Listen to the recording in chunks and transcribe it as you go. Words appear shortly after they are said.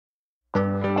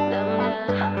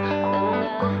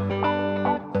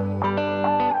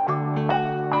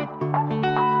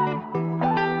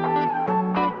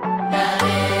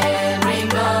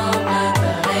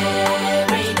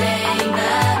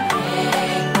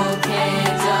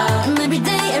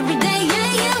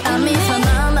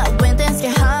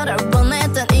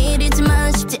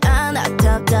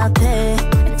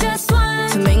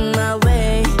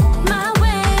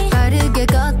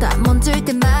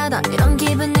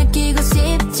느끼고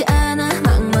싶지 않아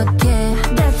막막해.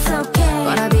 That's okay.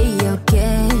 Wanna be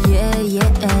okay. Yeah,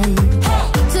 yeah.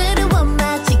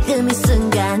 두려워마 지금 이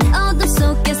순간 어둠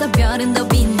속에서 별은 더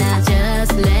빛나.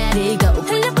 Just let it go.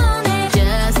 흘려보내.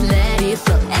 Just let it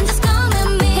flow. And just come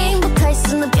with me. 행복할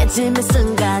수 느껴지는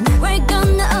순간 We're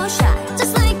gonna all shine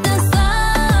just like the sun.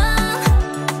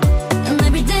 And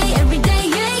every day, yeah,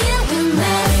 yeah, we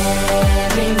make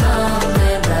every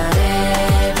moment, but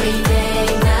every day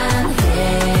난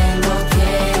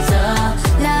행복해져.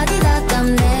 라디다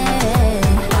땀내.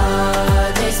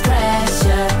 All this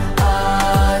pressure,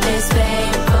 all this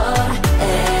painful,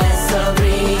 it's so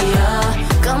real.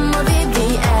 Come on,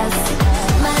 BBS.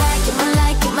 My like it, my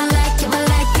like it, my like it, my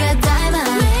like a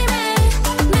diamond.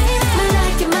 My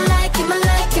like it, my like it, my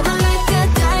like it, my like a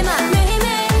diamond.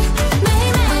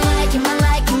 My like it, my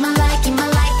like it, my like it, my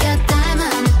like a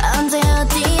diamond. 언제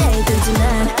어디에든지 난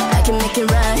I can make it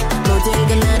right. 모든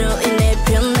건 나로 인해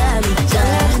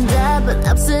변함이잖아. 답은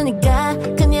없으니까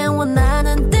그냥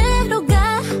원하는 대로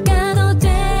가도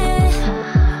돼.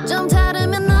 좀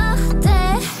다르면 어때?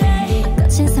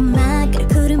 거친 사막을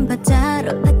구름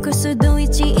바다로 바꿀 수도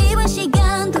있지. 이번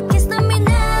시간도 kiss me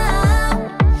now.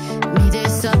 믿을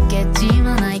수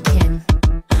없겠지만 I can.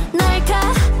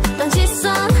 날카로운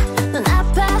시선 넌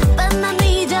아파 but 난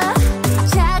잊어.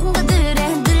 작은 것들에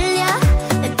흔들려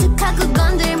애틋하고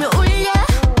건들며 울려.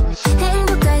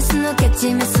 행복할 수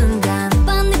없겠지만 순간